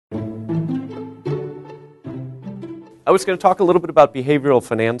I was going to talk a little bit about behavioral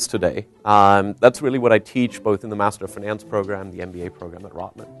finance today. That's really what I teach both in the Master of Finance program, the MBA program at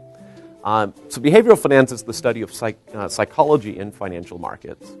Rotman. So behavioral finance is the study of psychology in financial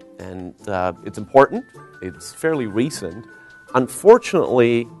markets. And it's important. It's fairly recent.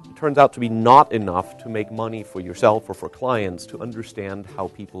 Unfortunately, it turns out to be not enough to make money for yourself or for clients to understand how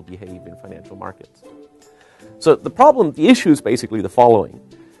people behave in financial markets. So the issue is basically the following.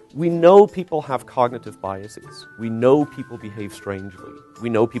 We know people have cognitive biases. We know people behave strangely. We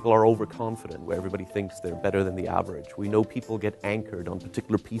know people are overconfident, where everybody thinks they're better than the average. We know people get anchored on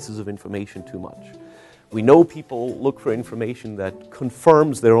particular pieces of information too much. We know people look for information that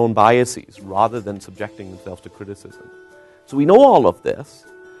confirms their own biases rather than subjecting themselves to criticism. So we know all of this.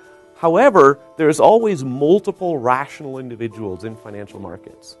 However, there's always multiple rational individuals in financial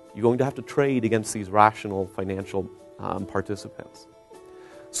markets. You're going to have to trade against these rational financial participants.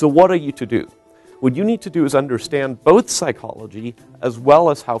 So what are you to do? What you need to do is understand both psychology as well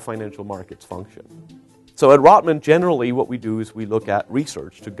as how financial markets function. So at Rotman, generally what we do is we look at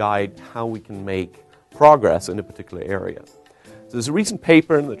research to guide how we can make progress in a particular area. So there's a recent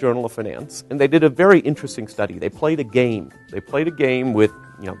paper in the Journal of Finance, and they did a very interesting study. They played a game. They played a game with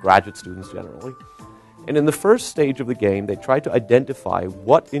graduate students generally. And in the first stage of the game, they tried to identify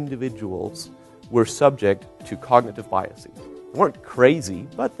what individuals were subject to cognitive biases. They weren't crazy,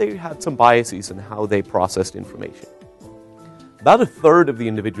 but they had some biases in how they processed information. About a third of the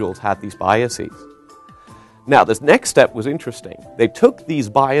individuals had these biases. Now, this next step was interesting. They took these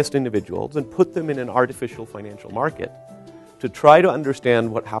biased individuals and put them in an artificial financial market to try to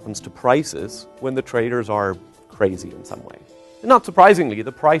understand what happens to prices when the traders are crazy in some way. And not surprisingly,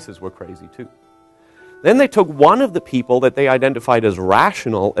 the prices were crazy too. Then they took one of the people that they identified as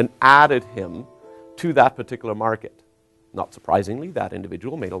rational and added him to that particular market. Not surprisingly, that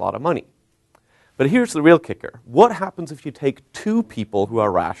individual made a lot of money. But here's the real kicker. What happens if you take two people who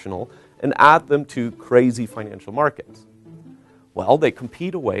are rational and add them to crazy financial markets? Well, they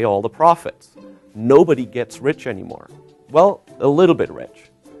compete away all the profits. Nobody gets rich anymore. Well, a little bit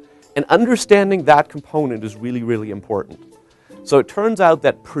rich. And understanding that component is really, really important. So it turns out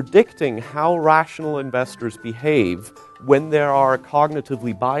that predicting how rational investors behave when there are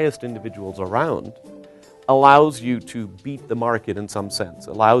cognitively biased individuals around allows you to beat the market in some sense,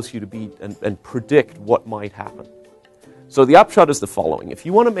 allows you to beat and predict what might happen. So the upshot is the following. If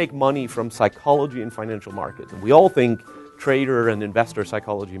you want to make money from psychology in financial markets, and we all think trader and investor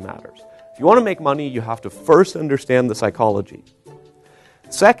psychology matters. If you want to make money, you have to first understand the psychology.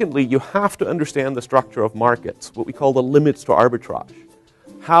 Secondly, you have to understand the structure of markets, what we call the limits to arbitrage,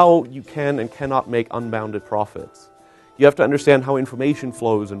 how you can and cannot make unbounded profits. You have to understand how information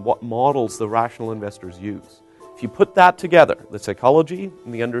flows and what models the rational investors use. If you put that together, the psychology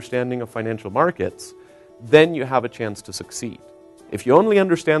and the understanding of financial markets, then you have a chance to succeed. If you only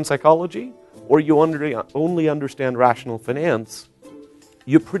understand psychology or you only understand rational finance,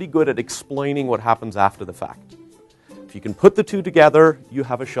 you're pretty good at explaining what happens after the fact. If you can put the two together, you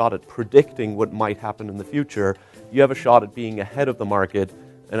have a shot at predicting what might happen in the future. You have a shot at being ahead of the market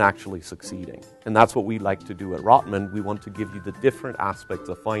and actually succeeding. And that's what we like to do at Rotman. We want to give you the different aspects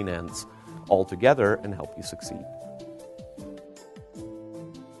of finance all together and help you succeed.